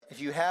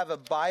you have a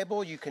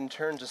Bible, you can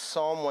turn to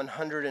Psalm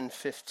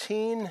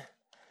 115.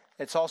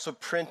 It's also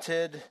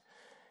printed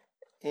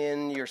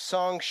in your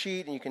song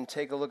sheet, and you can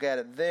take a look at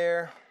it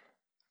there.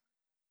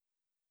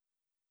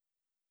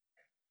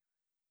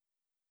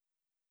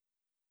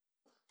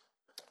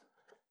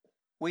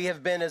 We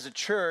have been, as a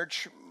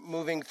church,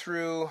 moving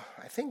through,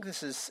 I think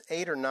this is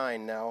 8 or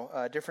 9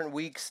 now, different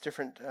weeks,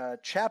 different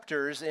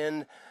chapters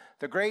in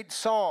the great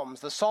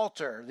Psalms, the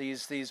Psalter,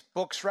 these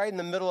books right in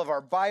the middle of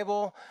our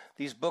Bible,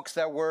 these books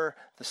that were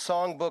the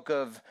songbook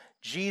of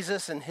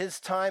Jesus in his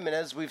time. And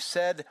as we've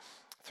said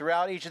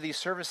throughout each of these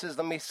services,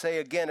 let me say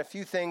again a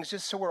few things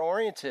just so we're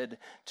oriented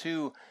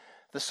to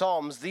the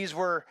Psalms. These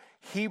were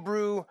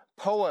Hebrew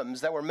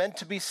poems that were meant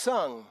to be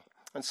sung.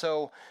 And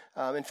so,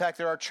 in fact,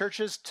 there are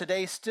churches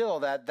today still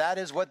that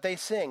is what they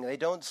sing. They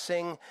don't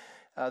sing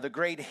the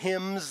great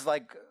hymns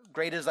like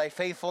Great is Thy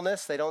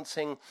Faithfulness. They don't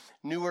sing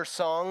newer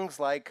songs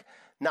like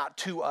Not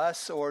to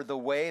Us or The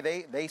Way.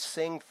 They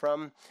sing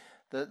from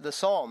the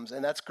Psalms,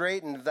 and that's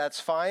great and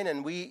that's fine.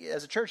 And we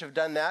as a church have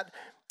done that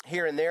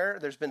here and there.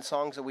 There's been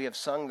songs that we have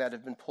sung that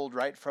have been pulled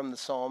right from the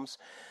Psalms.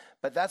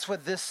 But that's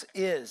what this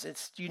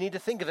is. You need to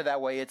think of it that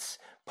way. It's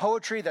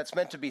poetry that's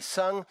meant to be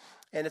sung.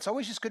 And it's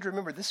always just good to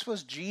remember this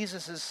was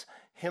Jesus'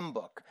 hymn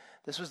book.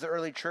 This was the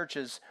early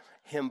church's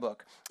hymn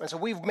book. And so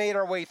we've made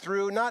our way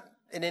through, not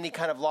in any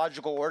kind of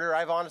logical order.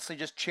 I've honestly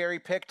just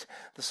cherry-picked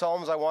the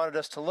Psalms I wanted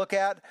us to look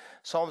at,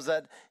 Psalms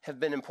that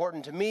have been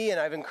important to me, and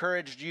I've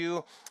encouraged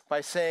you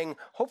by saying,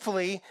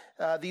 hopefully,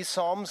 these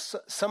Psalms,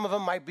 some of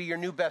them might be your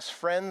new best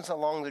friends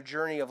along the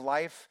journey of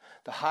life,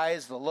 the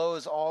highs, the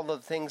lows, all the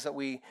things that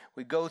we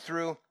go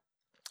through.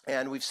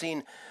 And we've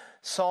seen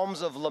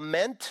Psalms of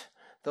lament.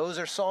 Those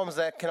are Psalms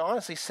that can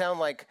honestly sound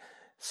like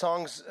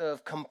songs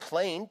of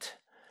complaint,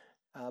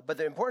 but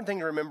the important thing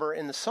to remember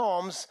in the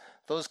Psalms,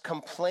 those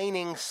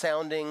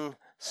complaining-sounding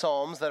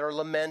psalms that are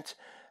lament,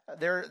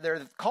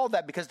 they're called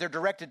that because they're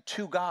directed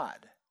to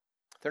God.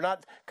 They're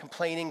not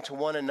complaining to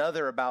one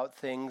another about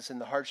things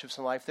and the hardships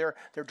in life. They're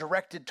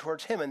directed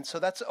towards Him, and so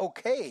that's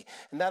okay,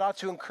 and that ought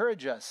to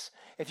encourage us.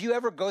 If you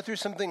ever go through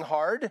something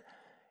hard,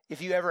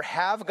 if you ever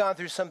have gone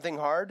through something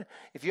hard,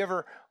 if you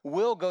ever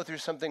will go through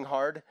something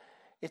hard,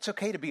 it's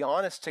okay to be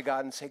honest to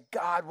God and say,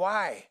 God,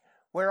 why?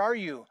 Where are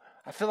you?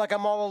 I feel like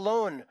I'm all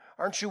alone.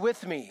 Aren't you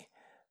with me?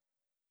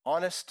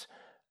 Honest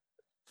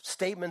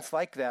statements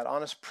like that,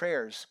 honest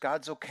prayers.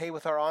 God's okay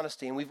with our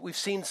honesty, and we've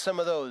seen some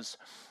of those.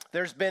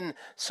 There's been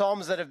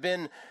psalms that have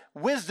been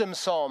wisdom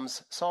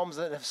psalms, psalms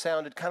that have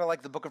sounded kind of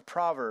like the book of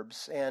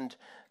Proverbs, and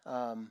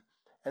then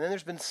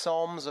there's been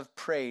psalms of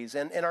praise.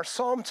 And our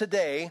psalm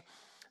today,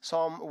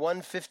 Psalm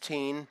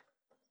 115,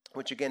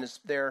 which again is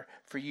there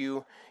for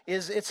you,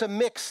 it's a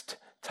mixed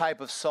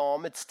type of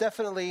psalm. It's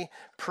definitely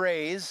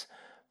praise,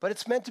 but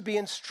it's meant to be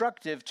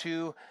instructive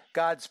to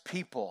God's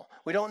people.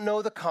 We don't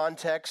know the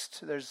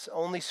context. There's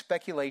only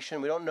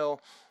speculation. We don't know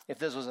if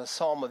this was a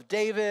Psalm of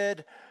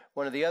David,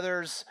 one of the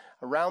others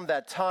around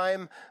that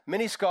time.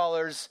 Many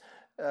scholars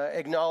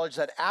acknowledge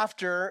that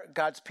after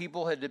God's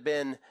people had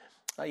been,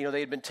 they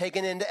had been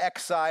taken into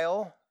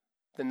exile,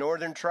 the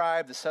northern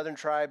tribe, the southern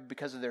tribe,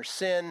 because of their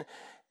sin,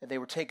 they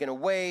were taken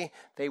away,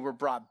 they were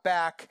brought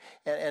back,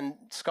 and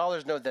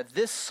scholars note that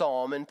this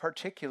psalm in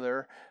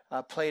particular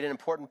played an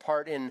important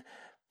part in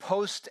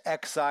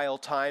post-exile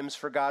times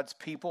for God's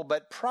people,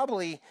 but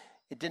probably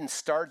it didn't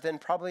start then.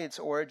 Probably its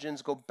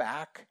origins go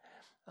back.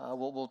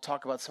 We'll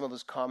talk about some of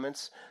those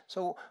comments.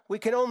 So we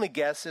can only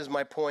guess, is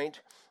my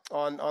point,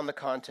 on the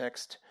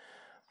context.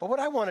 But what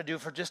I want to do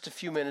for just a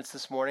few minutes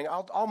this morning,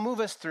 I'll move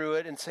us through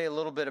it and say a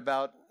little bit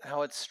about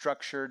how it's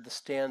structured, the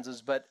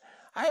stanzas, but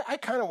I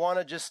kind of want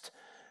to just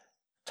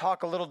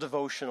talk a little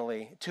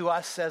devotionally to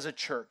us as a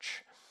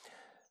church.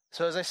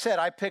 So as I said,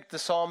 I picked the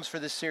Psalms for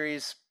this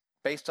series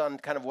based on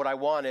kind of what I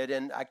wanted,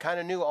 and I kind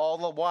of knew all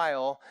the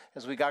while,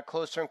 as we got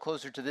closer and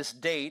closer to this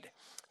date,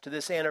 to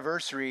this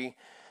anniversary,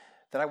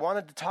 that I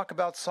wanted to talk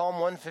about Psalm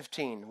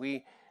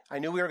 115. I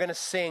knew we were going to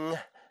sing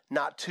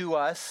Not to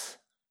Us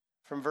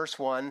from verse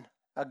 1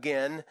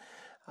 again,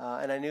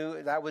 and I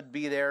knew that would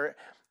be there.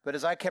 But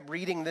as I kept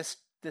reading this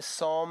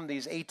psalm,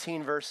 these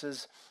 18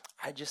 verses,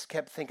 I just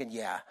kept thinking,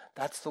 yeah,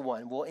 that's the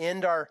one. We'll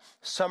end our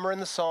summer in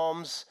the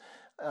Psalms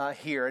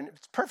here. And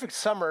it's perfect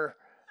summer,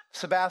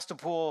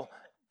 Sebastopol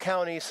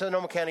County,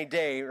 Sonoma County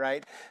day,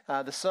 right?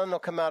 The sun will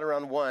come out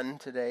around 1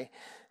 today,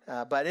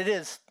 but it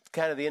is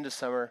kind of the end of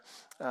summer.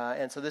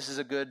 And so this is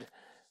a good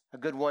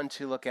one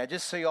to look at.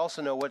 Just so you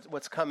also know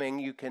what's coming,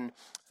 you can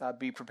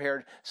be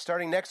prepared.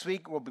 Starting next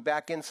week, we'll be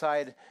back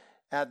inside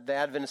at the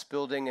Adventist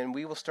building, and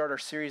we will start our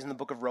series in the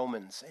book of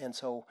Romans. And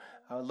so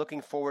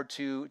looking forward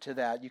to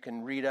that. You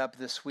can read up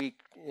this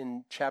week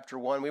in chapter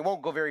 1. We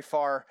won't go very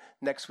far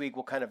next week.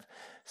 We'll kind of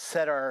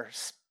set our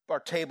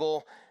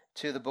table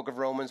to the book of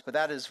Romans, but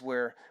that is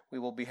where we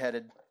will be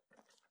headed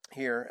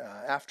here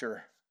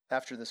after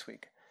this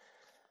week.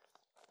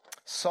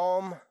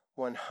 Psalm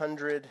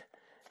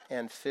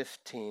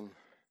 115.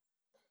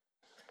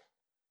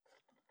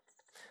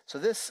 So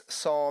this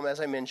psalm, as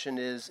I mentioned,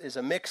 is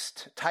a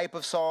mixed type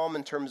of psalm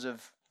in terms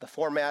of the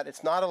format.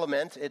 It's not a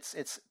lament,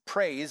 it's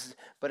praise,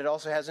 but it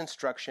also has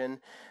instruction.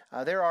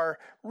 There are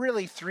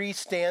really 3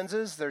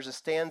 stanzas. There's a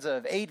stanza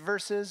of 8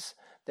 verses,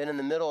 then in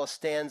the middle a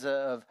stanza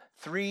of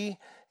 3,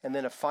 and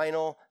then a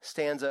final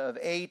stanza of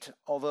 8,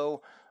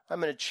 although I'm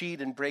going to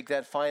cheat and break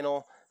that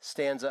final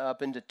stanza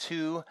up into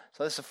 2.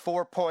 So this is a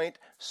 4-point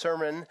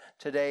sermon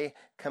today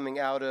coming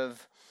out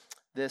of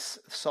this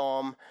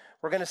psalm.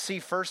 We're going to see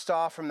first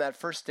off from that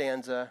first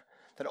stanza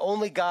that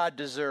only God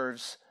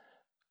deserves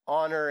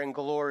honor and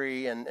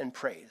glory and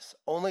praise.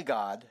 Only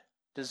God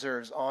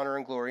deserves honor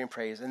and glory and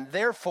praise. And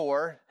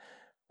therefore,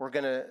 we're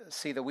going to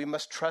see that we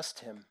must trust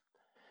him.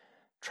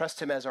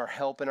 Trust him as our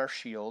help and our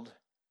shield.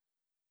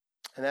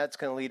 And that's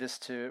going to lead us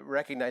to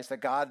recognize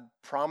that God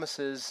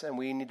promises, and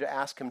we need to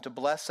ask him to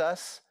bless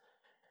us.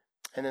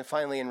 And then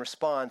finally, in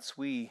response,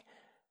 we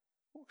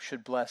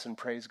should bless and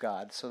praise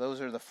God. So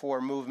those are the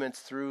 4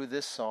 movements through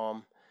this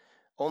psalm.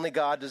 Only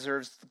God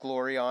deserves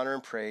glory, honor,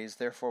 and praise.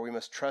 Therefore, we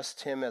must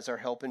trust him as our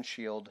help and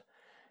shield.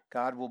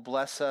 God will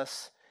bless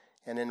us,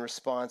 and in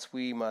response,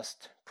 we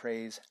must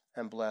praise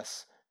and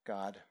bless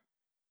God.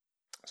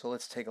 So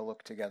let's take a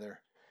look together.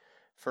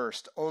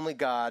 First, only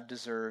God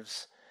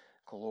deserves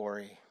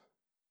glory.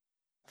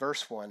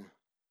 Verse 1.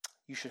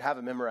 You should have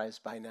it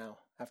memorized by now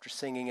after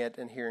singing it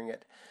and hearing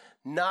it.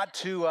 Not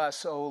to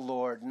us, O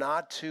Lord,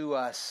 not to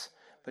us,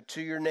 but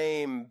to your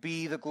name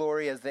be the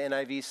glory, as the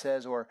NIV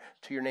says, or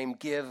to your name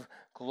give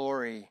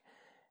glory.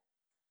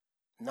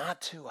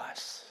 Not to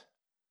us.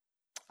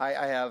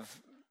 I have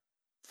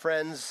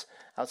friends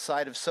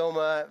outside of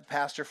Soma,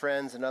 pastor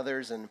friends and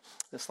others, and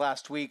this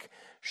last week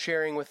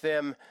sharing with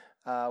them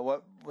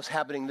what was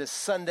happening this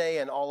Sunday,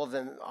 and all of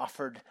them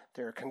offered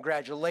their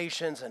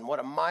congratulations and what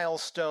a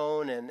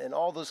milestone and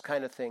all those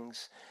kind of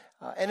things.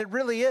 And it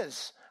really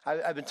is.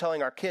 I've been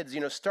telling our kids,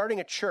 starting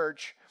a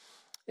church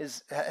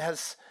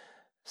has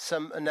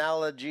some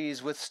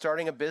analogies with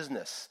starting a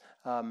business.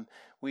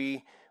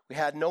 We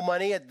had no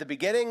money at the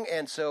beginning,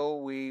 and so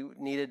we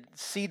needed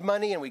seed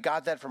money, and we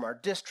got that from our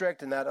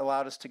district, and that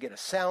allowed us to get a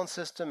sound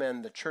system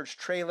and the church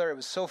trailer. It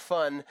was so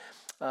fun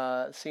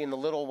seeing the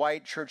little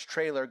white church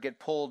trailer get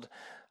pulled.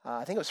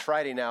 I think it was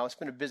Friday now. It's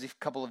been a busy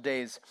couple of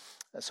days.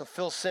 So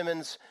Phil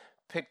Simmons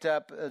picked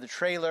up the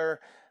trailer,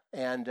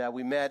 and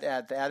we met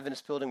at the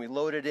Adventist building. We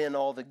loaded in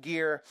all the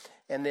gear,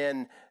 and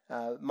then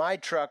my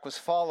truck was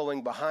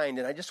following behind,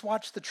 and I just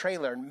watched the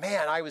trailer, and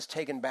man, I was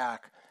taken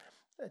back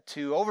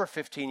to over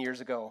 15 years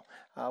ago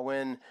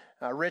when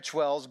Rich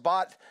Wells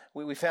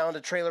we found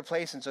a trailer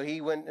place, and so he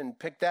went and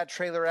picked that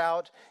trailer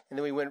out, and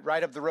then we went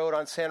right up the road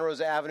on Santa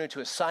Rosa Avenue to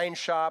a sign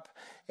shop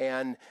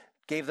and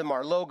gave them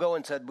our logo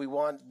and said, we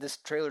want this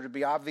trailer to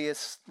be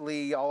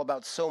obviously all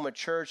about Soma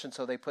Church, and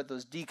so they put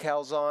those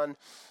decals on,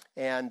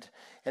 and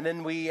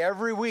then we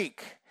every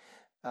week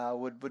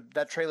would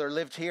that trailer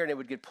lived here, and it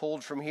would get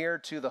pulled from here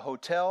to the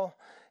hotel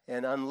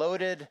and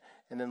unloaded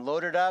and then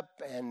loaded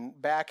up and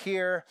back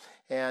here.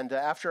 And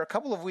after a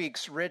couple of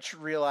weeks, Rich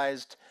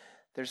realized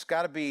there's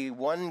got to be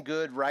one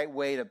good, right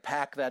way to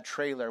pack that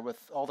trailer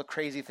with all the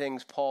crazy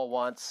things Paul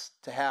wants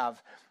to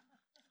have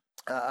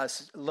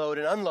us load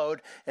and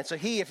unload. And so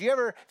if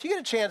you get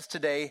a chance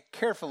today,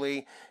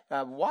 carefully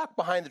walk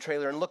behind the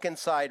trailer and look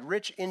inside.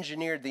 Rich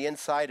engineered the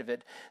inside of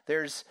it.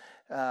 There's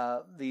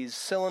these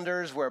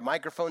cylinders where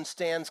microphone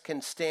stands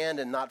can stand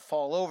and not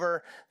fall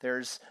over.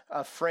 There's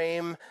a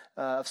frame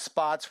of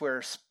spots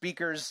where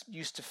speakers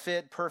used to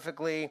fit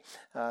perfectly.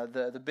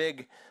 The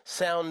big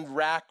sound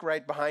rack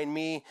right behind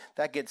me,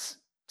 that gets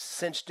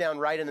cinched down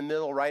right in the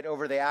middle, right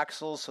over the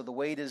axles. So the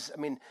weight is,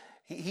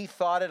 he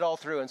thought it all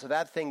through. And so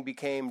that thing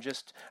became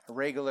just a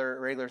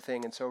regular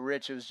thing. And so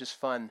Rich, it was just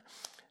fun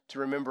to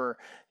remember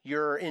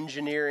your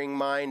engineering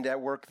mind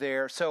at work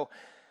there. So,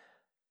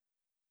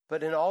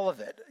 but in all of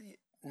it,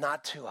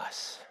 not to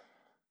us.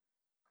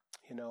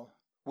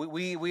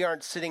 We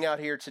aren't sitting out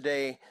here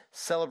today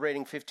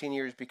celebrating 15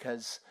 years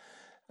because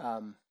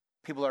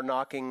people are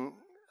knocking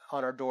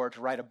on our door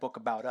to write a book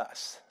about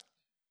us.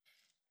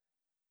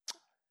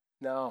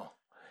 No,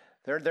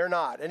 they're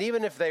not. And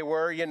even if they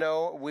were,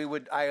 we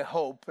would, I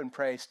hope and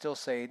pray, still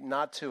say,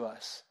 not to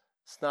us.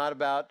 It's not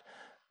about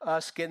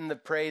us getting the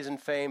praise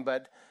and fame,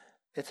 but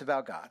it's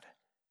about God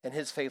and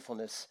his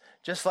faithfulness.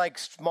 Just like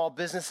small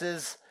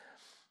businesses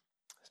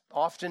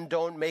often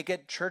don't make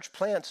it, church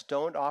plants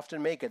don't often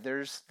make it.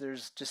 There's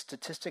just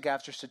statistic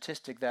after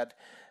statistic that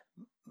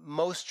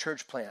most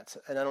church plants,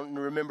 and I don't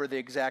remember the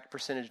exact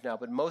percentage now,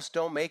 but most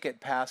don't make it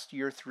past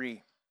year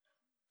 3.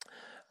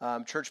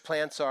 Church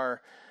plants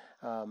are,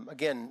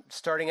 again,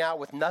 starting out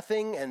with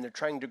nothing, and they're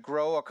trying to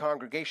grow a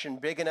congregation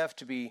big enough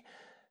to be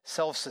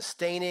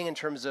self-sustaining in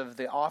terms of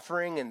the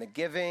offering and the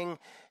giving,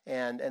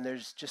 and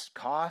there's just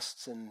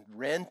costs and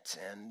rent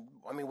and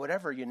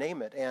whatever, you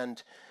name it,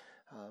 and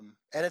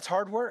it's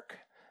hard work.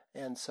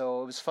 And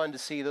so it was fun to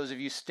see those of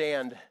you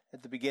stand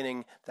at the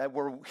beginning that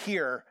were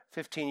here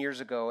 15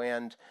 years ago,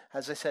 and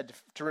as I said,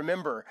 to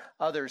remember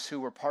others who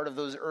were part of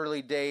those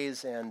early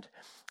days, and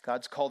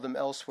God's called them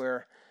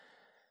elsewhere.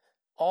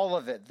 All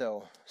of it,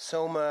 though,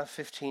 Soma,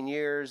 15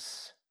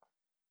 years,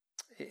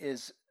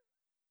 is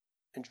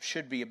and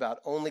should be about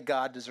only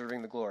God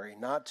deserving the glory.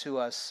 Not to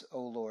us,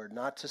 O Lord,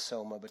 not to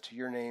Soma, but to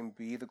your name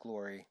be the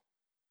glory.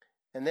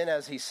 And then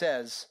as he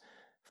says,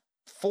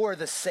 for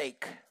the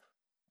sake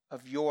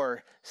of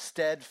your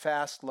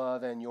steadfast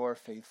love and your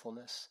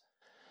faithfulness.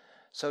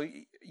 So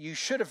you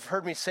should have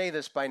heard me say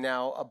this by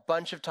now a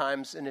bunch of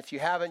times, and if you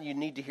haven't, you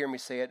need to hear me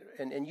say it,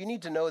 and you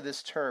need to know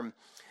this term.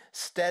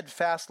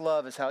 Steadfast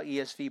love is how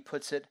ESV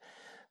puts it.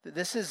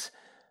 This is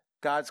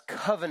God's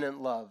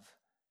covenant love,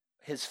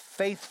 his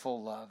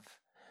faithful love,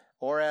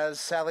 or as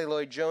Sally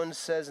Lloyd-Jones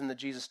says in the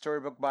Jesus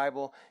Storybook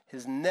Bible,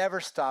 his never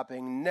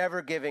stopping,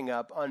 never giving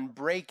up,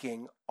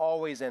 unbreaking,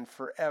 always and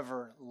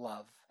forever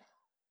love.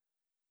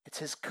 It's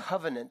his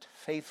covenant,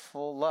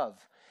 faithful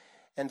love.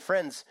 And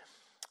friends,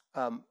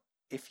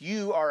 if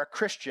you are a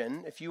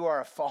Christian, if you are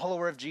a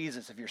follower of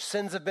Jesus, if your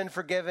sins have been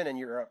forgiven and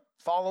you're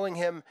following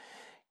him,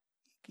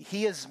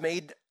 he has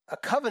made a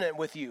covenant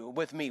with you,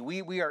 with me.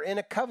 We are in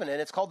a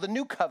covenant. It's called the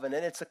New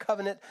Covenant. It's a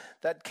covenant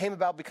that came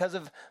about because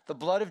of the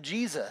blood of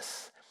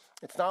Jesus.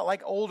 It's not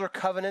like older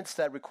covenants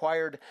that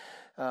required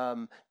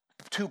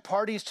two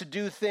parties to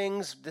do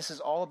things. This is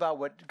all about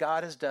what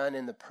God has done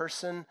in the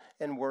person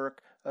and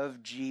work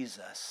of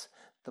Jesus,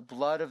 the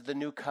blood of the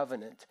new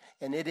covenant.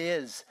 And it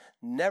is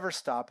never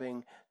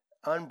stopping,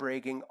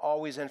 unbreaking,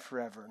 always and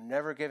forever,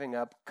 never giving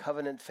up,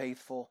 covenant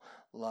faithful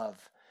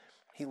love.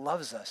 He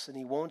loves us and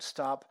he won't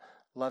stop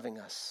loving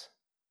us.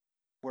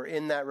 We're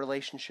in that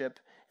relationship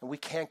and we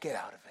can't get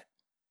out of it.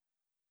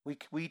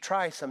 We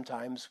try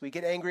sometimes. We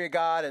get angry at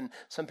God and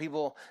some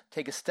people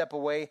take a step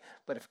away.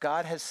 But if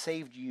God has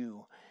saved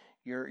you,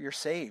 you're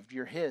saved.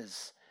 You're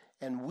his.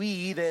 And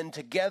we then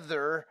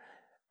together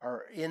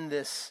are in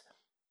this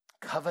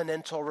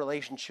covenantal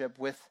relationship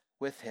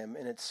with him.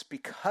 And it's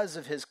because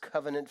of his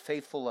covenant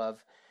faithful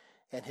love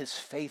and his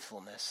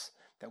faithfulness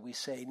that we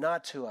say,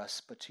 not to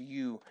us, but to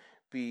you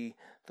be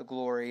the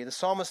glory. The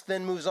psalmist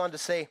then moves on to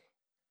say,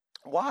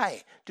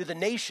 why do the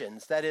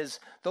nations, that is,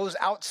 those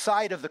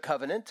outside of the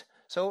covenant?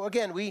 So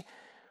again,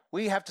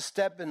 we have to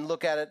step and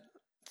look at it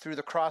through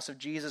the cross of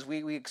Jesus.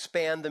 We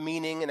expand the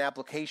meaning and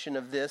application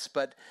of this,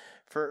 but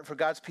for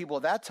God's people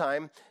at that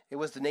time, it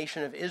was the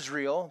nation of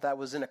Israel that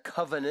was in a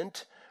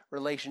covenant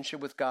relationship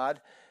with God.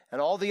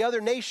 And all the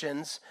other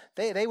nations,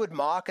 they would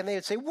mock and they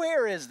would say,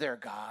 where is their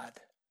God?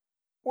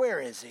 Where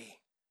is he?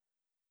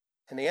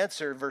 And the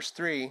answer, verse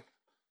 3,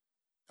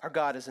 our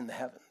God is in the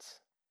heavens.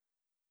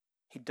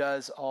 He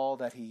does all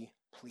that he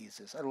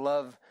pleases. I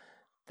love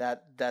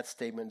that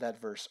statement,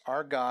 that verse.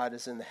 Our God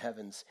is in the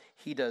heavens.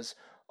 He does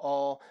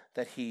all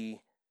that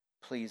he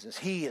pleases.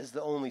 He is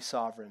the only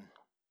sovereign.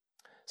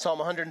 Psalm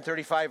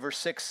 135 verse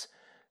 6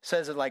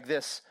 says it like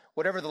this: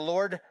 whatever the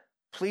Lord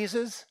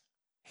pleases,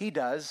 he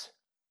does,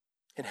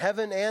 in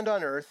heaven and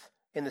on earth,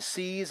 in the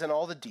seas and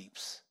all the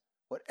deeps.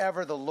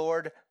 Whatever the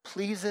Lord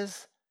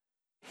pleases,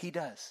 he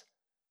does.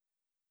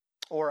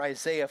 Or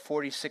Isaiah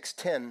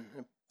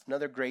 46:10,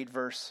 another great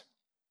verse.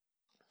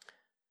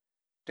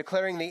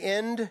 Declaring the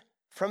end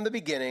from the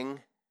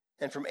beginning,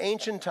 and from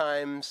ancient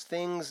times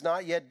things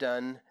not yet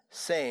done,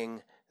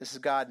 saying, this is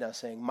God now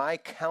saying, my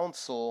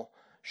counsel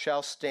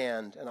shall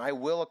stand, and I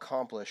will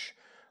accomplish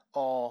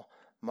all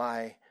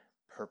my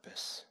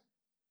purpose.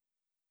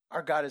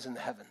 Our God is in the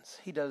heavens.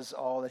 He does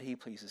all that he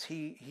pleases.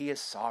 He is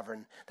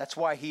sovereign. That's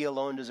why he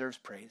alone deserves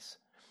praise.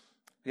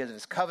 Because of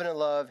his covenant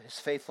love, his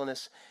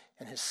faithfulness,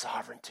 and his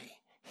sovereignty.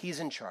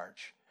 He's in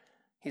charge.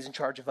 He's in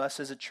charge of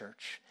us as a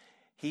church.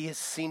 He has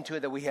seen to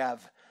it that we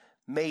have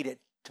made it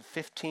to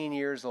 15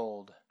 years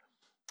old.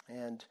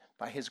 And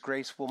by his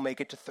grace, we'll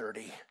make it to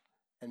 30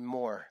 and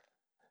more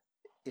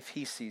if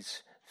he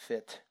sees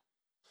fit.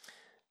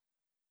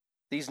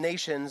 These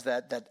nations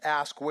that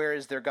ask, where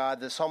is their God?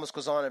 The psalmist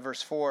goes on at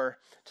verse 4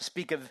 to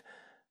speak of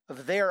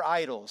their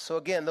idols. So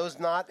again, those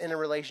not in a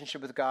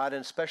relationship with God,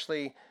 and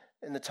especially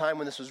in the time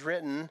when this was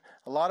written,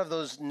 a lot of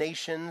those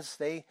nations,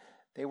 they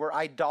were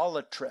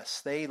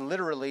idolatrous. They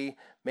literally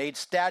made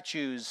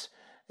statues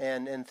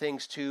and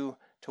things to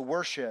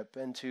worship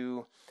and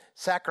to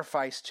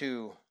sacrifice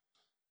to.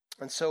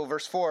 And so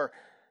verse 4,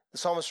 the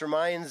psalmist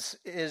reminds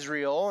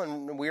Israel,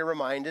 and we're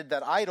reminded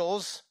that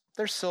idols,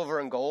 they're silver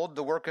and gold,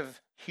 the work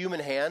of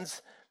human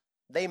hands.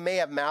 They may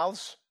have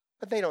mouths,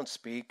 but they don't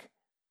speak.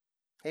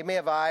 They may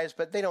have eyes,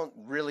 but they don't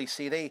really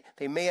see.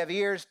 They may have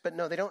ears, but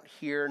no, they don't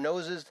hear.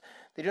 Noses,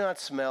 they do not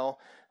smell.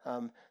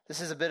 This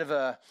is a bit of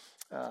a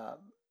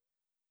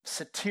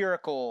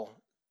satirical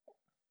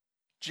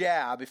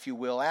jab, if you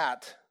will,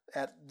 at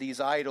these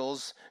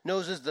idols.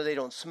 Noses that they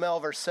don't smell.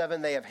 Verse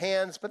 7, they have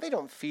hands, but they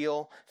don't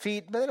feel.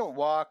 Feet, but they don't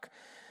walk.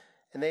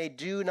 And they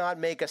do not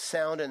make a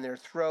sound in their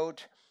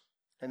throat.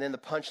 And then the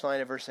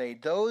punchline of verse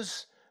 8,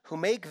 those who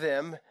make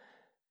them,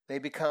 they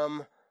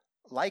become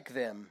like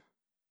them.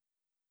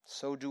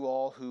 So do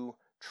all who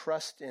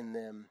trust in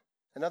them.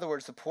 In other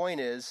words, the point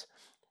is,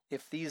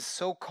 if these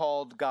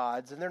so-called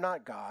gods, and they're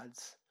not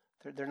gods,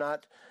 they're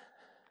not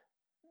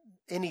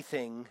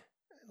anything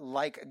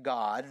like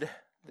God,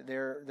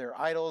 they're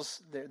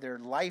idols, they're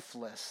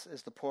lifeless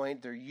is the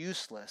point, they're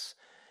useless.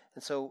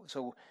 And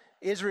so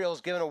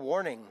Israel's given a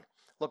warning.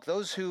 Look,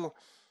 those who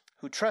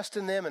who trust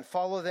in them and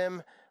follow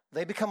them,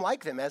 they become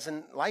like them, as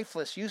in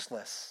lifeless,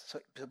 useless.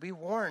 So be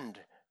warned.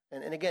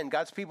 And again,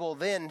 God's people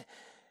then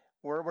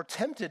were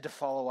tempted to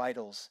follow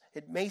idols.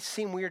 It may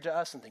seem weird to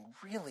us and think,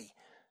 really?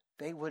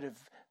 They would have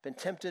been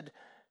tempted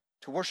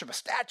to worship a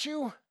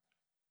statue?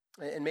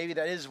 And maybe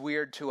that is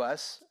weird to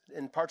us.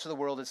 In parts of the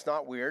world, it's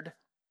not weird.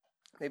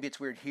 Maybe it's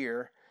weird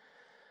here.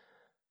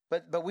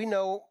 But we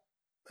know,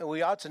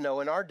 we ought to know,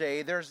 in our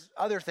day, there's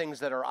other things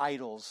that are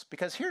idols.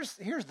 Because here's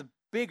the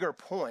bigger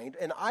point.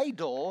 An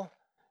idol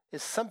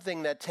is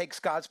something that takes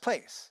God's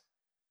place.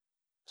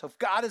 So if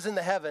God is in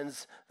the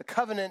heavens, the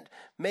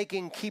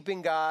covenant-making,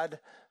 keeping God,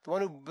 the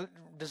one who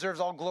deserves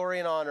all glory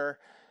and honor,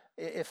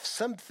 if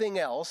something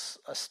else,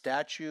 a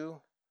statue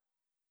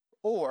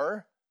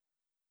or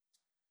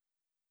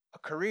a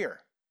career,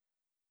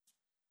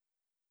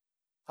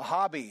 a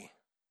hobby,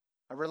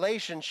 a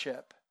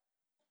relationship,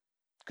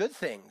 good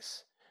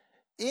things,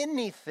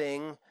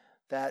 anything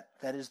that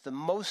is the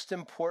most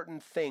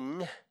important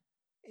thing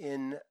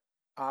in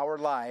our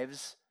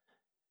lives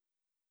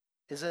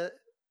is an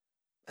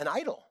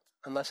idol,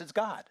 unless it's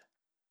God.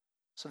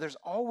 So there's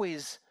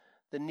always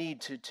the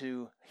need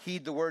to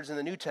heed the words in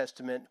the New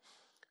Testament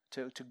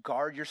to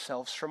guard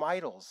yourselves from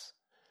idols.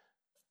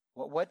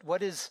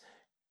 What is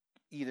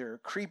either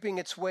creeping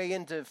its way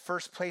into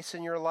first place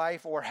in your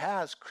life or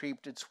has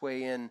creeped its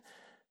way in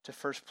to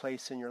first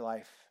place in your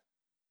life?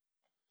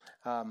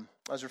 I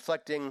was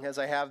reflecting, as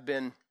I have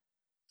been,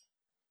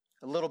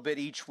 a little bit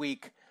each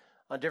week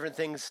on different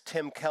things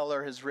Tim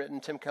Keller has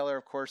written. Tim Keller,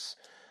 of course,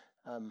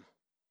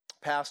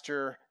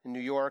 pastor in New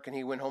York, and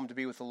he went home to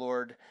be with the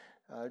Lord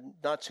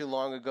not too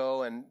long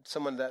ago, and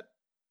someone that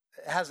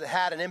has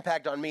had an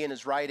impact on me in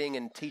his writing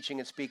and teaching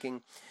and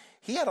speaking.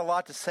 He had a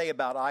lot to say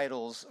about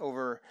idols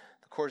over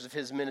the course of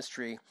his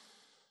ministry.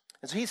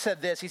 And so he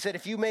said this. He said,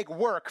 if you make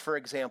work, for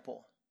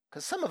example,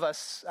 because some of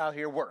us out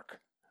here work.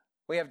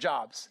 We have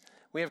jobs.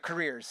 We have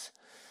careers.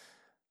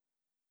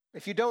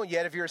 If you don't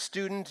yet, if you're a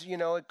student,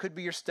 it could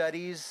be your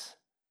studies,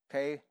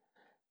 okay?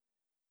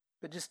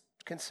 But just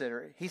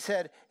consider it. He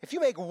said, if you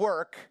make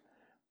work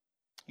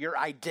your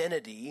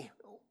identity,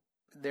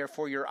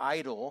 therefore your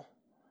idol,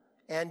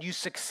 and you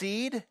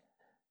succeed,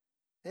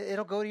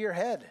 it'll go to your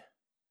head.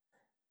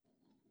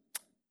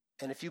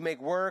 And if you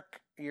make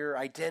work your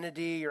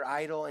identity, your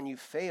idol, and you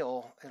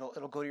fail,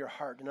 it'll go to your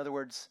heart. In other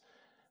words,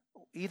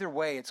 either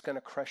way, it's going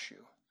to crush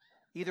you.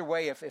 Either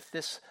way, if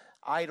this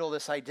idol,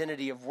 this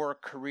identity of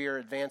work, career,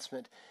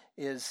 advancement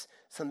is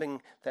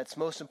something that's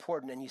most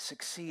important and you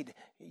succeed,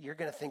 you're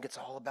going to think it's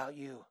all about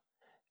you.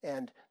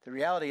 And the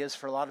reality is,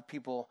 for a lot of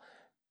people,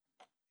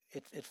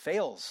 it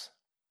fails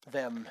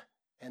them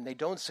and they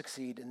don't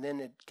succeed, and then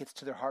it gets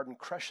to their heart and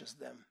crushes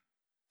them.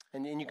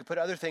 And you can put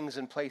other things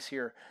in place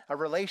here. A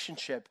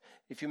relationship,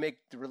 if you make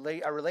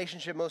a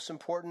relationship most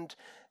important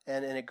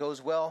and it goes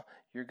well,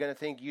 you're going to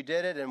think you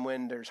did it. And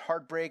when there's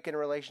heartbreak in a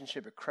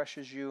relationship, it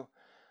crushes you.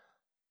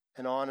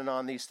 And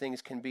on these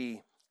things can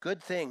be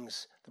good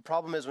things. The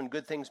problem is when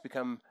good things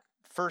become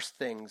first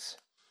things,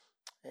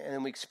 and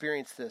then we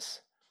experience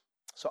this.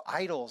 So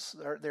idols,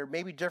 they're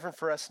maybe different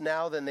for us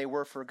now than they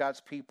were for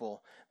God's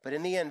people. But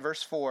in the end,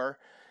 verse 4,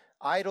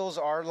 idols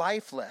are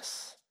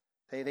lifeless.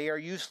 They are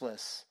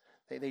useless.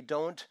 They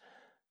don't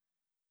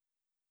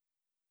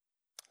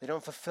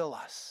fulfill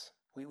us.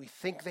 We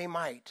think they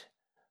might,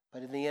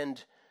 but in the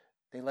end,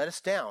 they let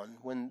us down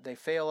when they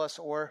fail us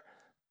or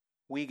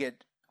we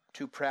get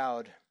too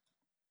proud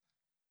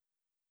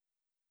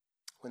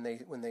when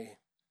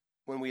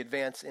we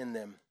advance in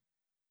them.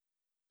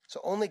 So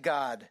only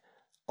God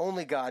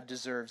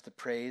deserves the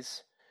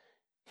praise.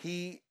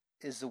 He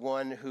is the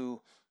one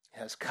who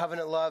has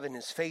covenant love and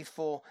is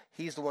faithful.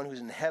 He's the one who's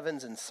in the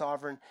heavens and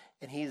sovereign,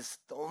 and he's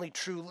the only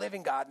true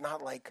living God,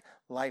 not like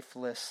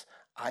lifeless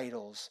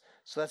idols.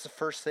 So that's the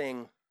first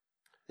thing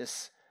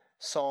this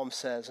psalm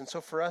says. And so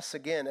for us,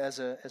 again, as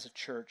a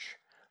church,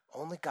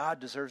 only God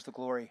deserves the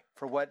glory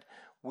for what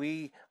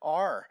we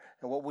are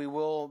and what we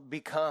will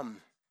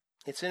become.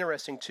 It's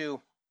interesting,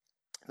 too,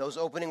 those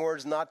opening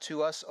words, not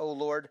to us, O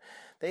Lord,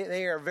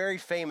 they are very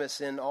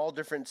famous in all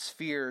different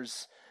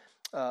spheres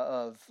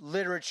of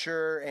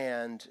literature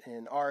and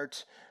in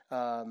art.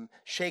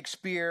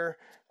 Shakespeare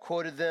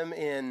quoted them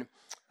in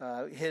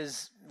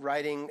his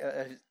writing,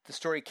 the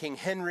story King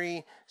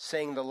Henry,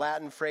 saying the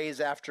Latin phrase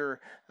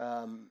after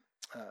a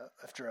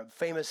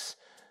famous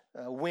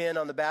win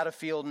on the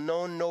battlefield,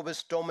 non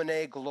nobis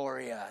Domine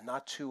gloria,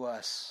 not to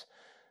us,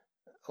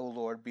 O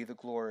Lord, be the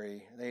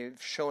glory. They've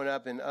shown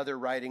up in other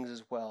writings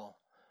as well.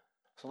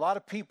 So a lot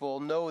of people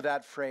know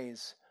that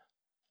phrase,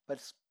 but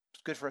it's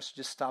good for us to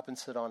just stop and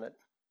sit on it.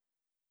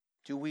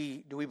 Do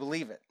we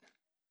believe it?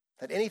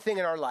 That anything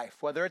in our life,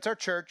 whether it's our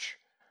church,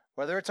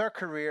 whether it's our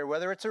career,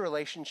 whether it's a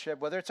relationship,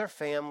 whether it's our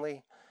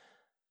family,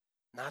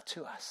 not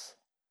to us.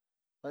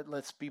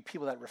 Let's be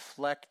people that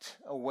reflect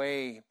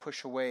away,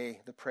 push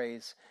away the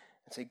praise,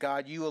 and say,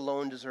 God, you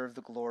alone deserve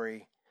the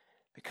glory.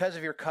 Because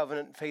of your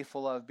covenant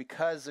faithful love,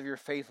 because of your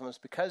faithfulness,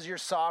 because you're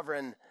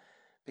sovereign,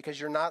 because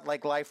you're not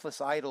like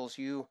lifeless idols,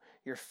 you're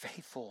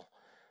faithful.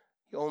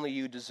 Only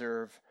you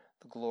deserve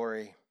the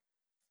glory.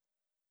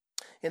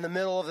 In the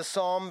middle of the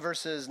psalm,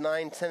 verses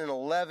 9, 10, and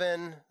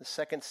 11, the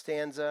second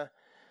stanza,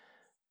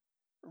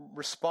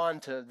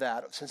 respond to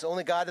that. Since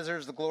only God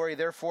deserves the glory,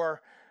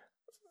 therefore,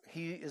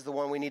 he is the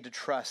one we need to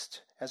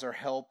trust as our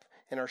help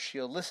and our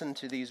shield. Listen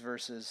to these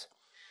verses.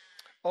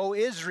 O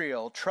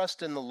Israel,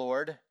 trust in the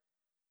Lord.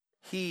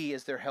 He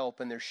is their help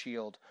and their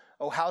shield.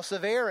 O house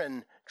of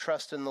Aaron,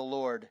 trust in the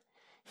Lord.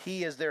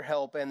 He is their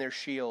help and their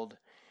shield.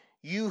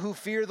 You who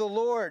fear the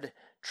Lord,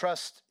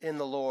 trust in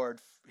the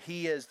Lord.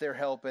 He is their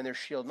help and their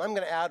shield. And I'm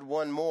going to add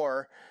one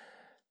more.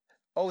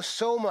 O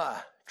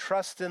Soma,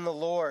 trust in the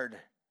Lord.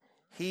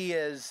 He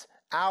is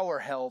our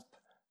help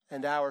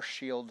and our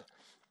shield.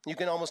 You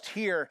can almost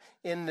hear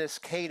in this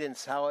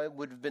cadence how it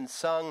would have been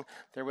sung.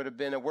 There would have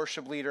been a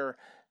worship leader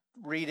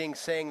reading,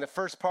 saying the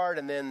first part,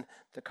 and then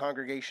the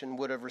congregation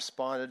would have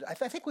responded. I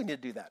think we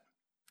need to do that.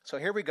 So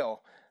here we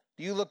go.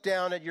 You look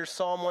down at your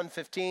Psalm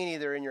 115,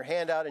 either in your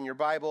handout, in your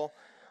Bible.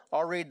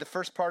 I'll read the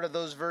first part of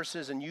those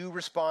verses, and you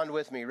respond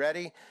with me.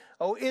 Ready?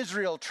 O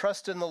Israel,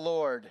 trust in the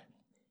Lord.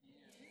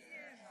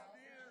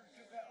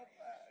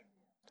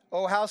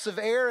 O house of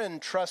Aaron,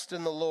 trust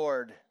in the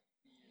Lord.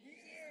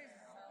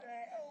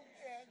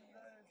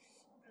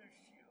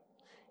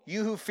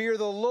 You who fear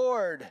the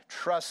Lord,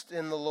 trust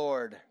in the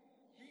Lord.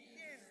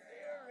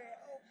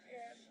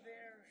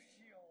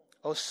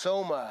 O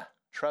Soma,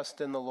 trust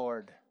in the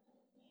Lord.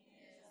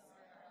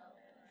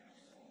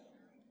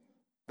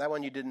 That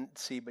one you didn't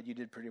see, but you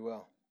did pretty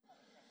well.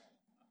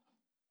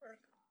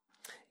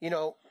 You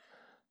know,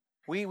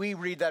 we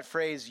read that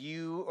phrase,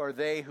 you or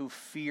they who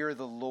fear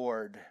the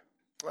Lord.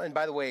 And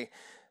by the way,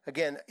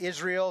 again,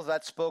 Israel,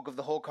 that spoke of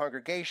the whole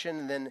congregation.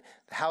 And then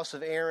the house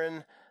of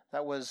Aaron,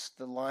 that was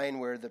the line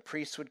where the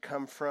priests would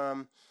come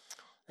from.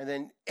 And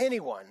then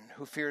anyone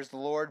who fears the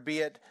Lord, be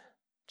it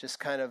just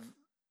kind of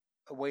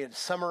a way to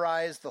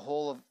summarize the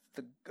whole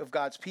of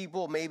God's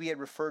people. Maybe it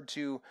referred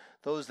to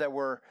those that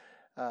were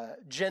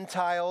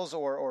Gentiles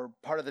or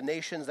part of the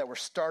nations that were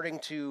starting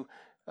to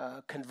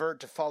convert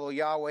to follow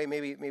Yahweh.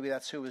 Maybe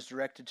that's who it was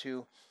directed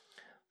to.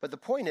 But the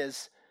point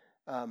is,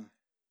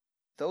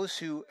 those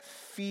who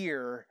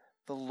fear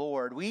the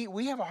Lord.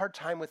 We have a hard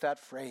time with that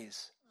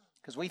phrase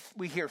because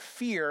we hear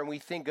fear and we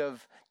think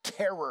of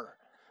terror.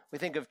 We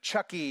think of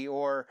Chucky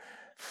or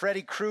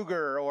Freddy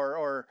Krueger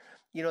or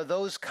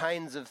those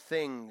kinds of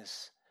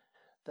things.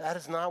 That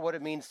is not what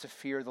it means to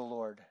fear the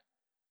Lord.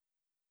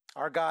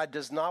 Our God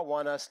does not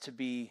want us to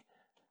be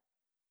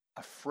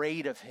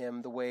afraid of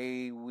him the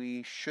way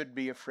we should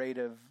be afraid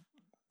of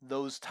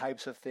those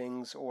types of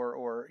things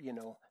or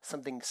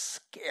something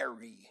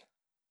scary.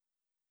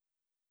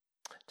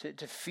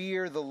 To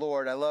fear the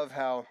Lord. I love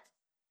how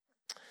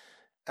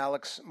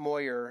Alex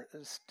Moyer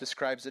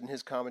describes it in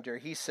his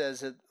commentary. He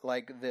says it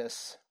like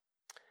this.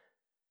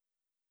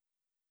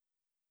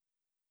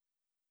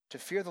 To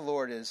fear the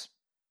Lord is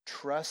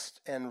trust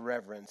and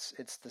reverence.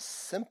 It's the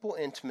simple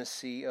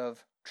intimacy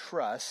of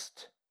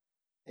trust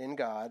in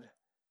God.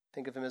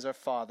 Think of him as our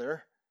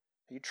Father.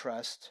 You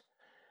trust.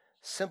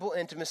 Simple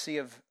intimacy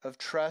of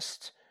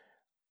trust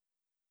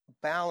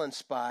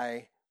balanced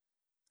by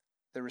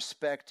the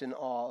respect and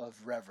awe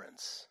of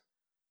reverence.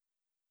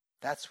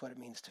 That's what it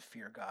means to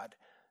fear God.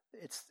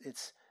 It's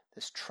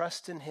this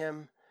trust in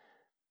him,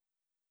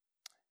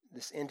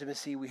 this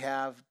intimacy we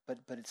have, but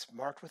it's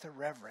marked with a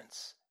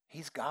reverence.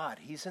 He's God.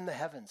 He's in the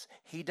heavens.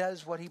 He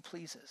does what he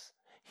pleases.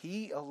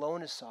 He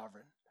alone is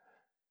sovereign.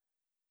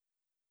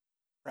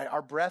 Right?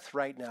 Our breath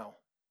right now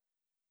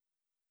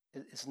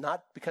is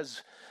not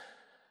because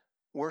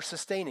we're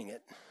sustaining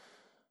it.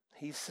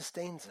 He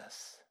sustains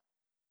us.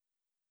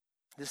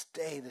 This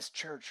day, this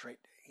church, right?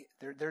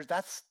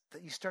 That's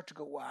you start to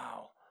go,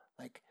 wow,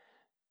 like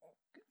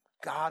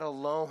God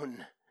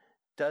alone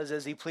does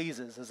as he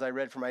pleases, as I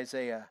read from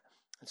Isaiah.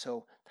 And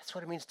so that's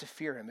what it means to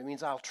fear him. It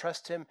means I'll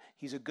trust him.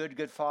 He's a good,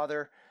 good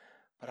father.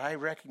 But I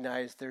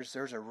recognize there's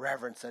a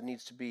reverence that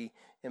needs to be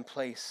in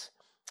place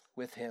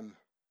with him.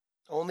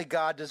 Only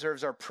God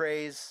deserves our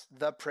praise,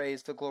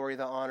 the glory,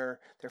 the honor.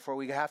 Therefore,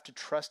 we have to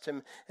trust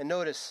him. And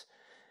notice,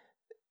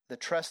 the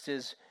trust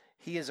is,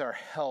 he is our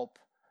help,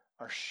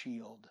 our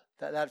shield.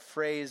 That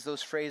phrase,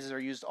 those phrases are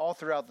used all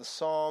throughout the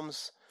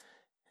Psalms.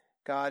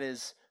 God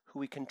is who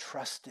we can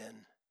trust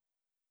in.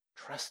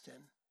 Trust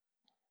in.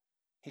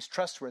 He's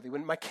trustworthy.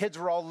 When my kids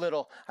were all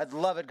little, I'd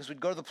love it because we'd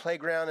go to the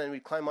playground and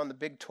we'd climb on the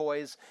big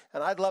toys.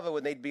 And I'd love it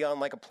when they'd be on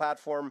like a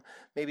platform,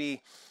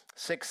 maybe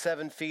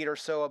 6-7 feet or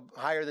so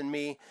higher than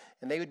me.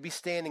 And they would be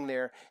standing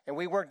there. And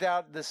we worked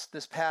out this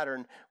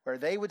pattern where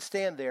they would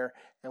stand there.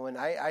 And when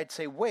I'd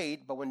say,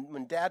 wait, but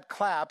when Dad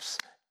claps,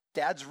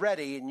 Dad's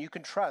ready and you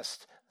can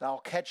trust that I'll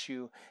catch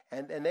you.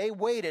 And they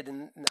waited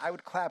and I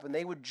would clap and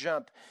they would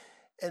jump.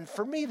 And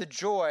for me, the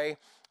joy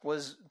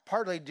was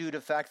partly due to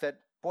the fact that,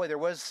 boy, there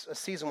was a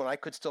season when I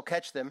could still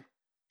catch them.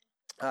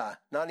 Not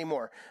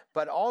anymore.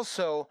 But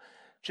also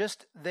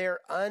just their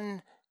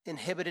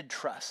uninhibited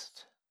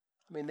trust.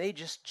 I mean, they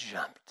just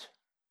jumped.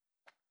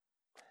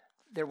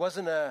 There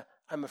wasn't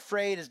I'm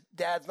afraid his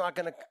Dad's not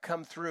going to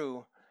come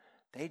through.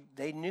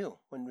 They knew.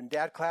 When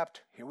Dad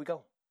clapped, here we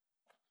go.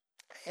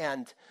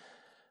 And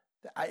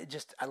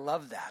I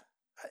love that.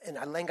 And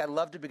I think I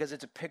loved it because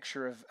it's a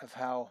picture of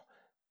how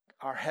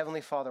our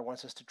Heavenly Father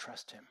wants us to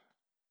trust him.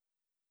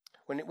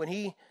 When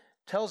he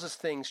tells us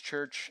things,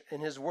 church,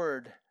 in his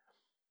word,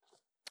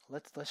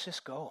 let's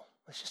just go.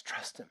 Let's just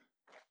trust him.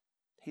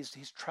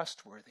 He's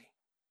trustworthy.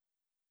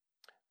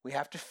 We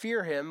have to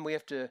fear him. We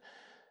have to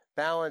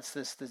balance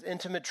this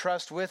intimate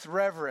trust with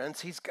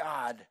reverence. He's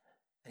God.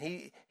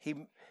 And he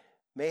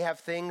may have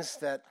things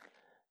that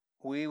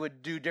we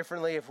would do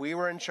differently if we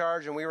were in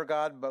charge and we were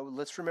God, but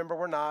let's remember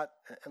we're not,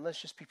 and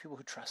let's just be people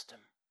who trust him.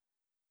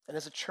 And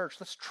as a church,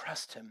 let's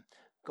trust him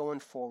going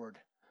forward.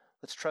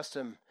 Let's trust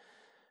him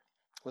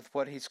with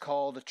what he's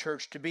called a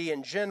church to be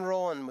in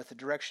general and with the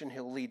direction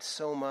he'll lead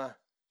Soma.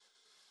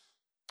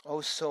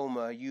 Oh,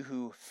 Soma, you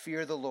who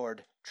fear the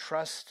Lord,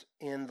 trust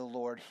in the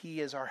Lord. He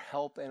is our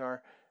help and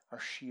our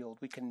shield.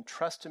 We can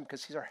trust him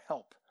because he's our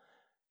help.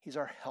 He's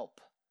our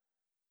help.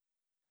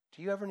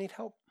 Do you ever need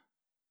help?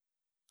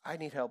 I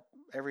need help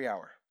every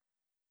hour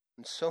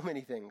in so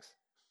many things.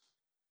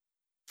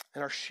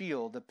 And our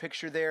shield, the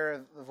picture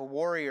there of a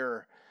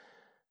warrior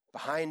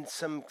behind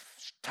some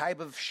type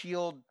of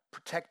shield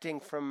protecting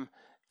from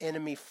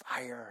enemy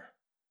fire.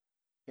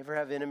 You ever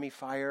have enemy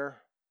fire?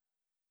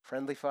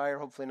 Friendly fire,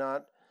 hopefully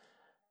not.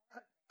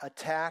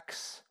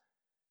 Attacks.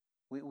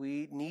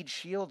 We need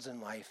shields in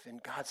life,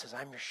 and God says,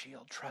 I'm your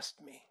shield.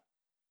 Trust me.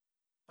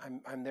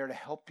 I'm there to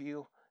help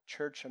you.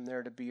 Church, I'm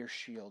there to be your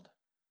shield.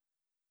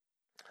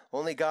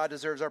 Only God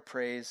deserves our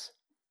praise.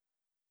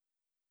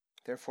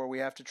 Therefore, we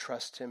have to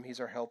trust him. He's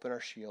our help and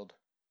our shield.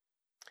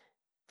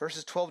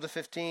 Verses 12 to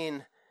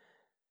 15,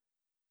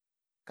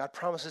 God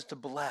promises to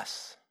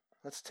bless.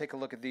 Let's take a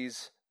look at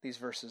these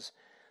verses.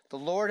 The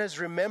Lord has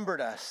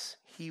remembered us.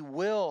 He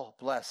will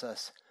bless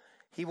us.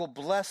 He will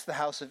bless the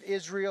house of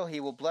Israel. He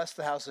will bless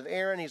the house of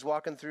Aaron. He's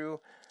walking through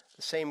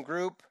the same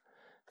group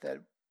that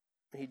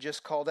he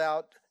just called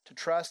out to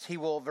trust. He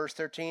will, verse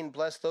 13,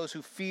 bless those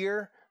who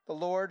fear the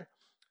Lord,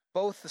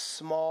 both the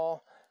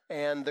small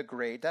and the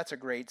great. That's a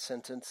great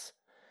sentence.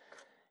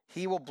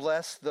 He will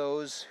bless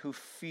those who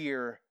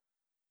fear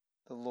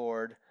the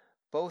Lord,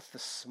 both the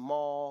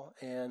small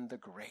and the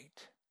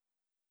great.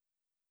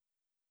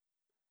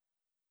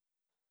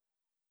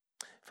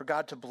 For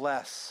God to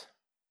bless,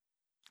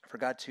 for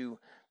God to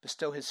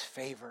bestow his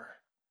favor.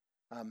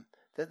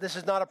 This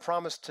is not a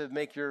promise to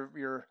make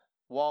your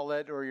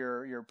wallet or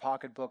your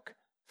pocketbook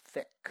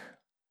thick,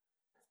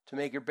 to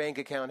make your bank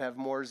account have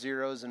more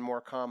zeros and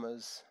more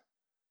commas.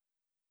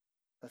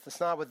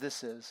 That's not what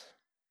this is.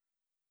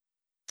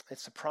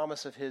 It's the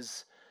promise of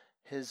his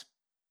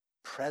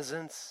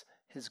presence,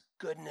 his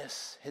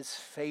goodness, his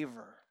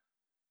favor.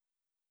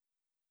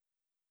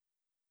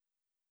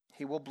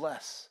 He will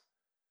bless.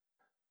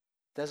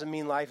 Doesn't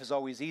mean life is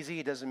always easy.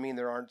 It doesn't mean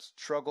there aren't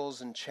struggles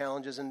and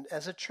challenges. And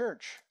as a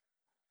church,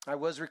 I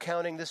was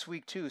recounting this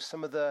week too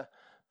some of the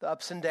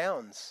ups and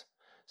downs,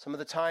 some of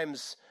the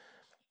times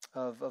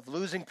of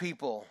losing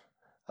people,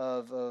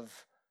 of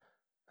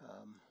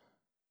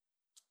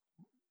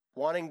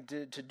wanting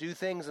to do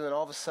things, and then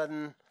all of a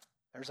sudden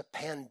there's a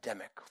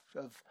pandemic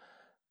of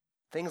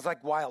things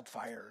like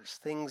wildfires,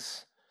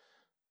 things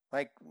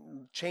like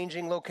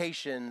changing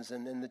locations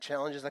and the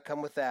challenges that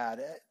come with that.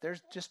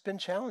 There's just been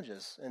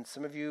challenges, and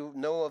some of you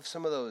know of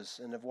some of those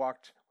and we've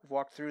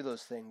walked through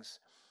those things,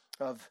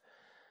 of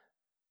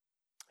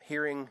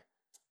hearing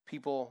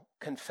people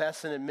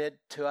confess and admit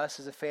to us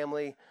as a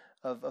family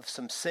of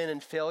some sin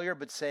and failure,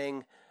 but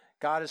saying,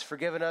 God has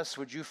forgiven us.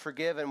 Would you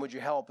forgive and would you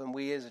help? And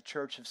we as a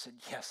church have said,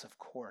 yes, of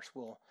course,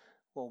 we'll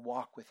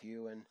walk with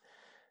you.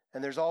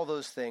 And there's all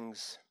those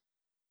things.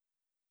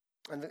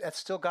 And that's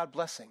still God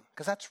blessing,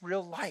 because that's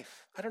real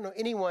life. I don't know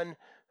anyone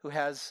who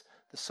has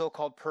the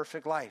so-called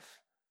perfect life,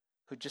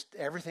 who just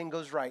everything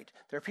goes right.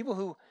 There are people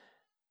who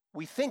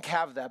we think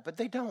have that, but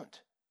they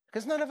don't,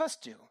 because none of us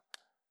do.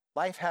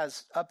 Life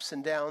has ups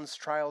and downs,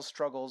 trials,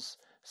 struggles,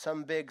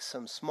 some big,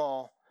 some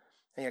small,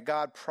 and yet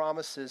God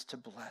promises to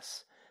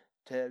bless,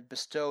 to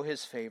bestow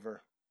his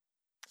favor.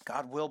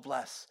 God will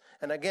bless.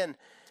 And again,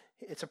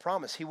 it's a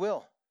promise. He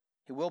will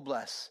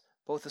bless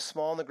both the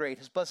small and the great.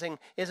 His blessing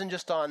isn't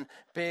just on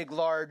big,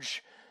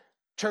 large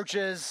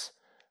churches,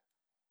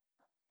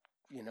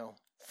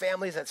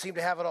 families that seem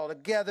to have it all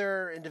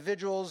together,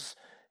 individuals.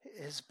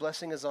 His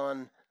blessing is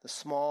on the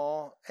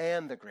small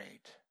and the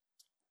great.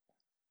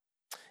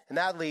 And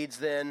that leads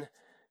then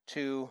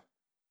to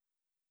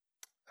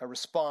a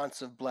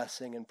response of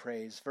blessing and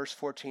praise. Verse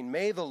 14,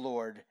 may the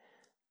Lord,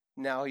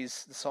 now the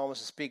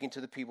psalmist is speaking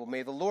to the people,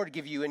 may the Lord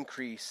give you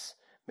increase.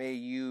 May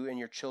you and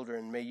your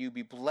children, may you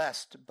be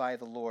blessed by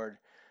the Lord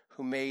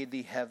who made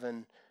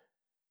heaven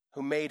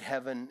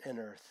and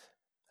earth.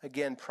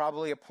 Again,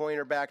 probably a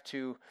pointer back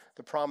to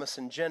the promise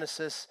in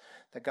Genesis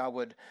that God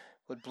would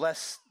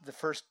bless the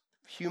first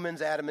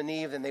humans, Adam and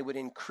Eve, and they would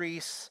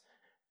increase.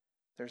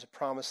 There's a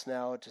promise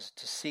now to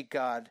seek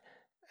God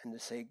and to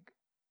say,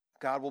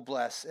 God will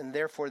bless. And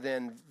therefore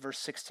then, verse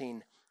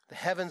 16, the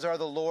heavens are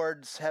the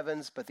Lord's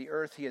heavens, but the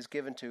earth he has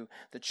given to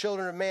the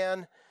children of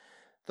man.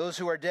 Those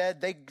who are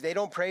dead, they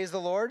don't praise the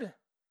Lord.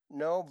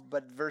 No,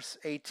 but verse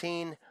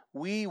 18,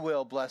 We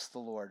will bless the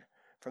Lord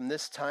from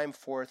this time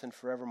forth and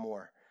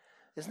forevermore.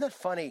 Isn't that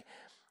funny?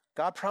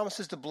 God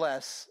promises to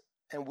bless,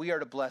 and we are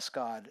to bless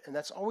God. And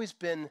that's always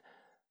been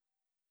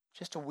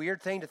just a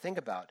weird thing to think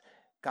about.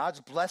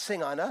 God's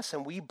blessing on us,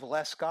 and we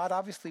bless God.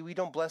 Obviously, we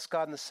don't bless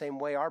God in the same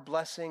way. Our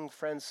blessing,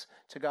 friends,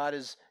 to God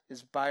is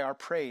by our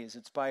praise.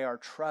 It's by our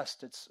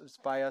trust. It's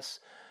by us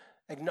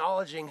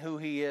acknowledging who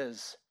he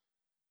is.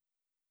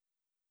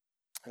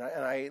 And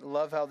I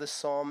love how this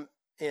psalm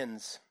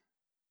ends.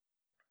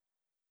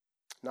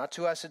 Not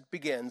to us it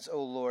begins,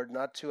 O Lord,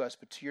 not to us,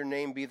 but to your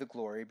name be the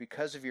glory,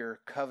 because of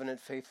your covenant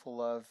faithful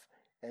love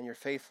and your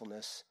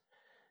faithfulness.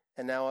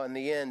 And now in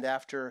the end,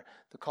 after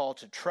the call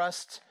to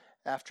trust,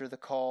 after the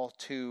call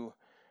to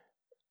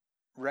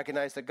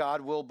recognize that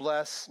God will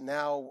bless,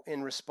 now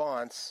in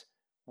response,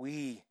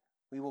 we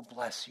will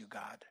bless you,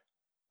 God.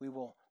 We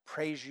will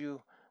praise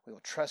you, we will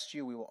trust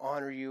you, we will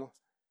honor you.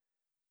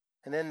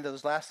 And then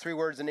those last three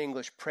words in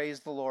English,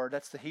 praise the Lord,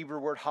 that's the Hebrew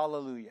word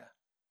hallelujah.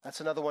 That's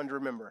another one to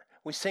remember.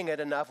 We sing it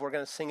enough. We're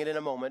going to sing it in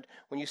a moment.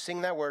 When you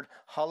sing that word,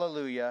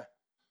 hallelujah,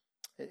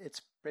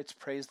 it's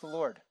praise the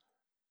Lord.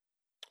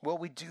 Will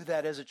we do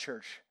that as a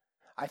church?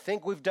 I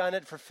think we've done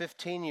it for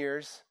 15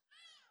 years.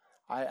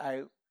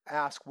 I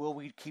ask, will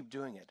we keep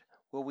doing it?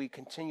 Will we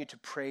continue to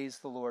praise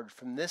the Lord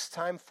from this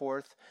time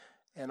forth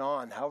and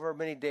on, however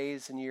many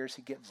days and years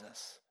he gives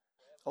us?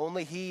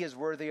 Only he is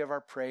worthy of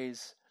our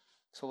praise.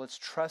 So let's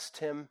trust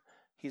him.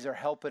 He's our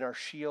help and our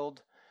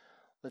shield.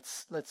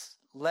 Let's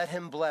let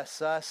him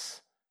bless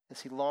us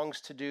as he longs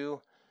to do,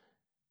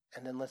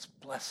 and then let's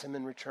bless him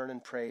in return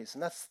in praise.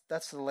 And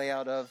that's the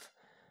layout of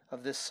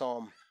this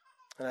psalm.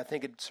 And I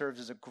think it serves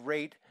as a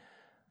great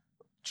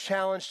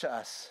challenge to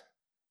us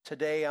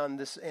today on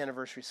this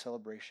anniversary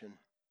celebration.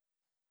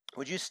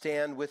 Would you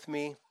stand with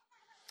me?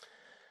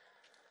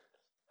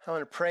 I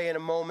want to pray in a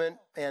moment,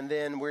 and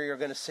then we're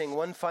going to sing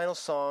one final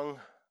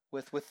song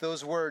with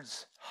those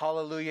words,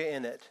 hallelujah,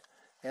 in it.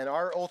 And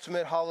our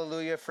ultimate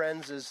hallelujah,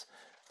 friends, is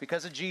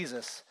because of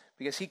Jesus,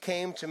 because he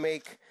came to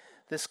make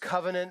this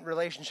covenant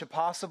relationship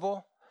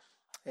possible.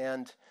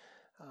 And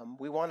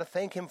we want to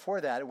thank him for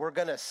that. We're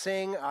going to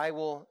sing. I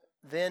will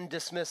then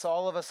dismiss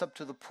all of us up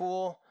to the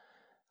pool.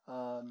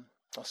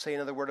 I'll say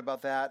another word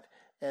about that.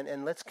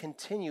 And let's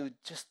continue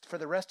just for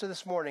the rest of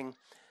this morning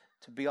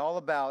to be all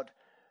about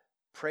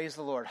praise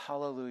the Lord.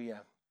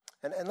 Hallelujah.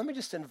 And let me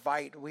just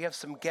invite, we have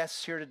some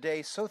guests here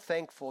today. So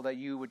thankful that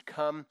you would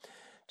come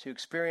to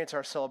experience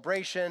our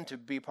celebration, to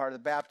be part of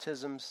the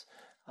baptisms.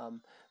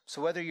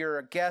 So whether you're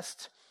a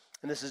guest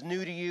and this is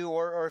new to you,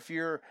 or if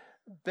you've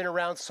been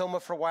around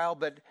Soma for a while,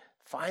 but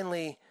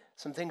finally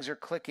some things are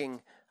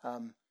clicking,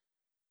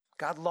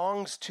 God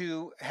longs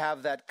to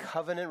have that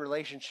covenant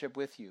relationship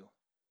with you.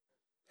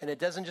 And it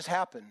doesn't just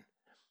happen.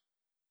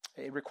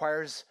 It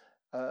requires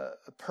a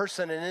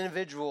person, an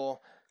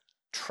individual,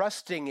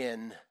 trusting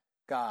in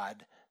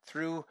God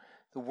through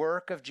the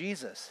work of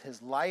Jesus,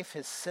 his life,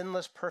 his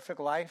sinless, perfect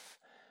life,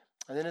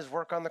 and then his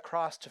work on the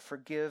cross to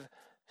forgive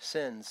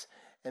sins.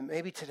 And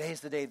maybe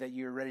today's the day that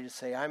you're ready to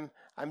say,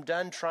 I'm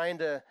done trying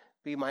to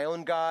be my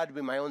own God,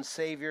 be my own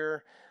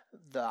Savior.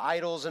 The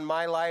idols in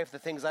my life, the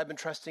things I've been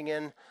trusting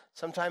in,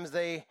 sometimes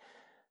they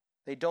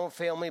don't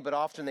fail me, but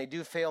often they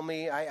do fail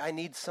me. I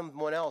need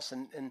someone else,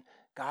 and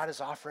God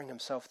is offering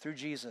himself through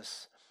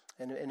Jesus.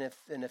 And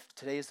if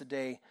today's the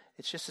day,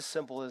 it's just as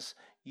simple as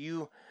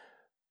you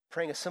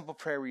praying a simple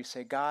prayer where you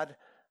say, God,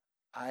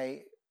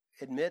 I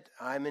admit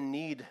I'm in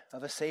need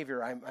of a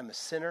Savior. I'm a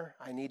sinner.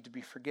 I need to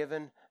be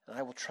forgiven, and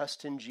I will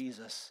trust in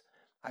Jesus.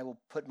 I will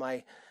put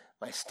my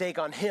stake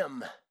on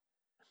him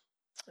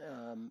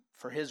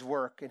for his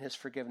work and his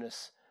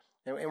forgiveness.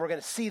 And we're going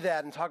to see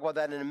that and talk about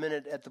that in a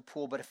minute at the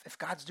pool. But if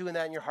God's doing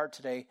that in your heart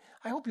today,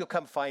 I hope you'll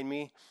come find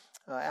me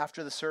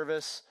after the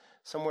service,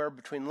 somewhere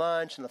between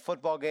lunch and the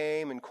football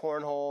game and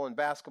cornhole and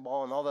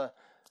basketball and all the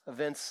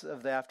events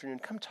of the afternoon.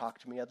 Come talk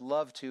to me. I'd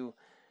love to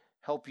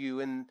help you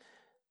in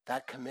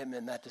that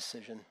commitment, that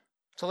decision.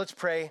 So let's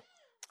pray,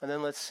 and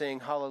then let's sing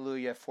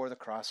Hallelujah for the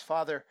cross.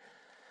 Father,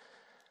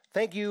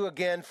 thank you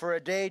again for a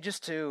day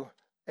just to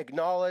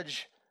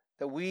acknowledge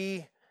that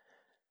we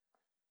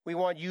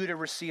want you to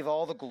receive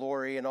all the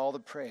glory and all the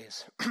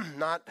praise,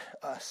 not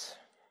us,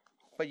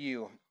 but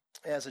you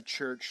as a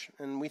church.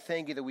 And we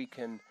thank you that we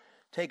can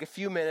take a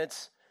few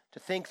minutes to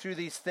think through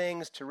these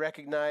things, to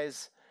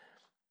recognize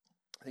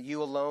that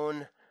you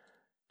alone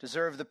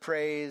deserve the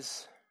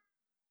praise,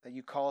 that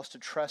you call us to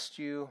trust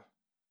you,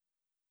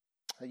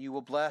 that you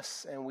will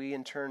bless, and we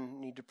in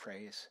turn need to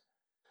praise.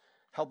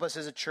 Help us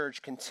as a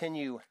church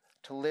continue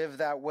to live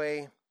that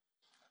way,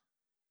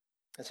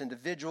 as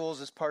individuals,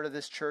 as part of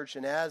this church,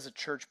 and as a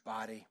church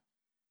body.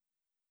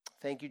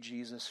 Thank you,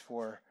 Jesus,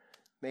 for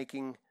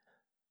making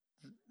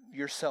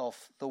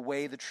yourself the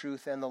way, the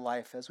truth, and the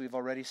life, as we've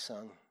already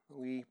sung.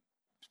 We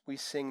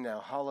sing now,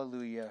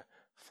 hallelujah,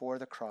 for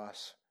the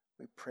cross.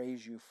 We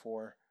praise you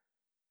for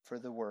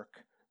the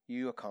work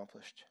you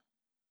accomplished.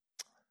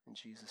 In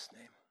Jesus'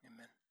 name,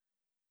 amen.